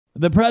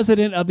The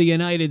President of the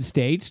United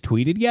States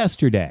tweeted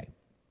yesterday,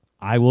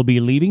 "I will be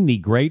leaving the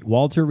great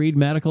Walter Reed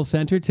Medical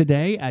Center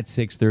today at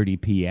 6:30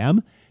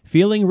 p.m.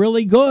 Feeling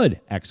really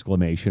good!" !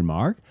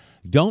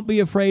 Don't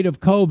be afraid of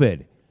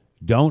COVID.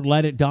 Don't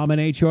let it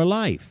dominate your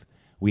life.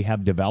 We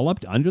have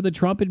developed under the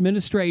Trump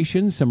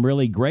administration some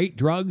really great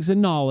drugs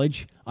and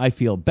knowledge. I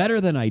feel better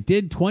than I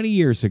did 20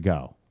 years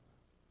ago.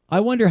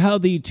 I wonder how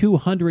the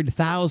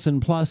 200,000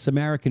 plus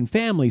American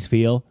families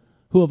feel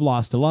who have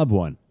lost a loved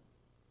one.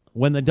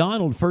 When the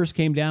Donald first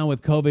came down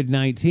with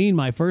COVID-19,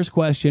 my first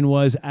question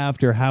was,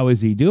 after how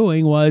is he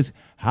doing, was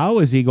how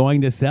is he going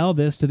to sell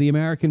this to the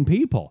American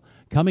people?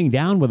 Coming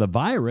down with a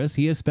virus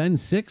he has spent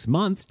 6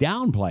 months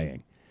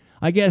downplaying.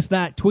 I guess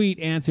that tweet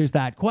answers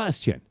that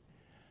question.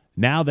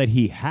 Now that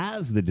he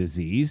has the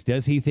disease,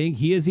 does he think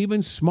he is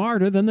even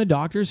smarter than the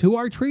doctors who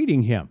are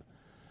treating him?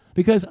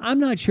 Because I'm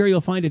not sure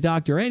you'll find a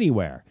doctor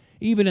anywhere,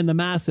 even in the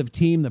massive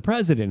team the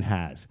president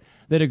has,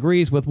 that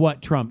agrees with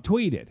what Trump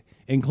tweeted,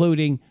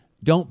 including,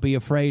 "Don't be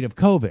afraid of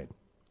COVID."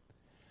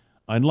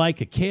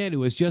 Unlike a kid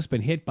who has just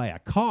been hit by a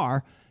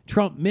car,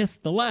 Trump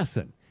missed the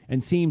lesson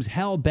and seems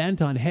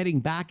hell-bent on heading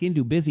back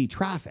into busy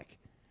traffic.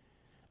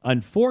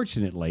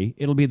 Unfortunately,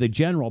 it'll be the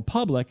general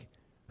public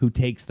who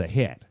takes the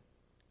hit.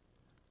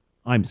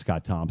 I'm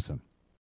Scott Thompson.